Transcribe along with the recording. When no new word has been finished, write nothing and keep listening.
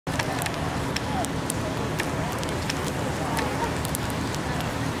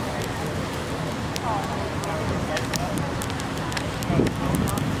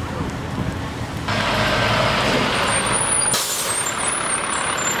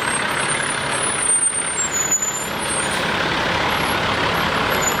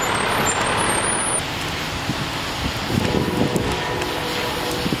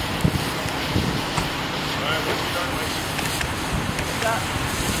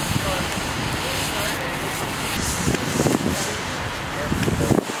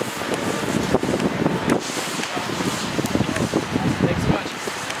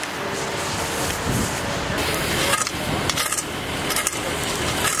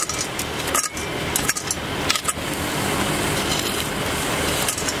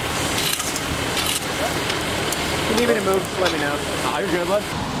me to move, just let me know. Oh, you're good, bud.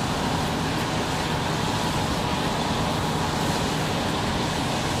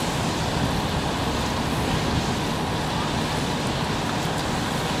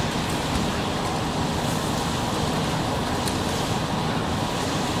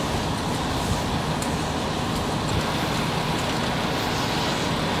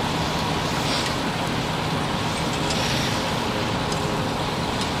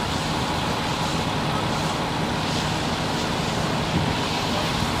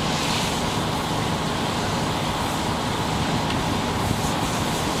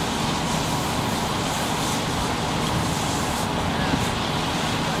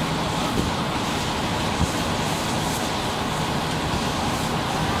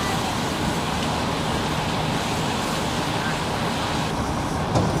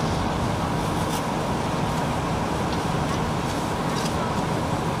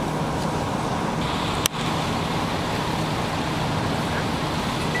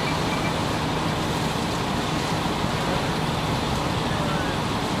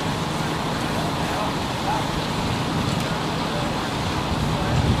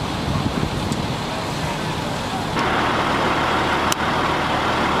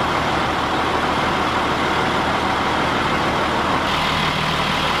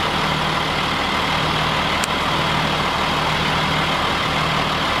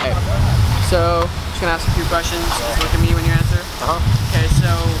 So, just gonna ask a few questions. Just look at me when you answer. Okay, so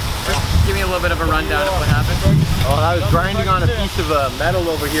just give me a little bit of a rundown of what happened. Well, I was grinding on a piece of metal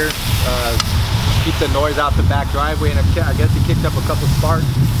over here, keep the noise out the back driveway, and I guess it kicked up a couple sparks.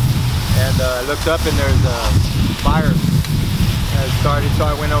 And I looked up and there's a fire that started, so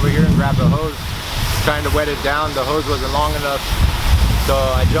I went over here and grabbed a hose, trying to wet it down. The hose wasn't long enough, so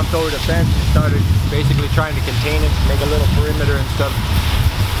I jumped over the fence and started basically trying to contain it, make a little perimeter and stuff.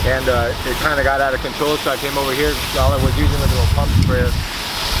 And it kind of got out of control, so I came over here. All I was using was a little pump sprayer.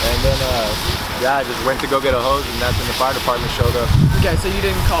 And then, yeah, I just went to go get a hose, and that's when the fire department showed up. Okay, so you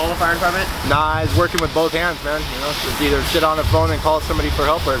didn't call the fire department? Nah, I was working with both hands, man. You know, it's either sit on the phone and call somebody for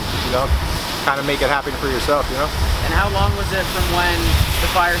help, or, you know, kind of make it happen for yourself, you know? And how long was it from when the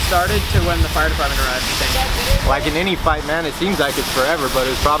fire started to when the fire department arrived, you think? Like in any fight, man, it seems like it's forever, but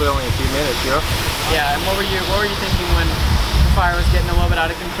it was probably only a few minutes, you know? Yeah, and what were you thinking when the fire was getting a little bit out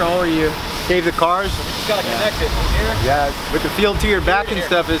of control? Or you save the cars? You just gotta connect it from here. Yeah, with the field to your back and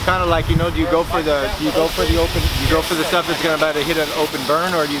stuff, it's kind of like, you know, do you go for the stuff that's gonna about to hit an open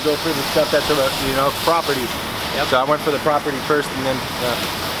burn, or do you go for the stuff that's about, you know, property? Yep. So I went for the property first, and then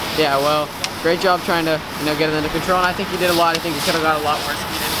yeah, well, great job trying to, you know, get it under control, and I think you did a lot. I think you could have got a lot worse if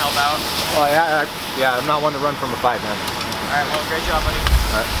you didn't help out. Oh yeah, I'm not one to run from a fight, man. All right, well, great job, buddy.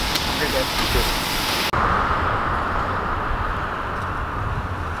 All right, Great day.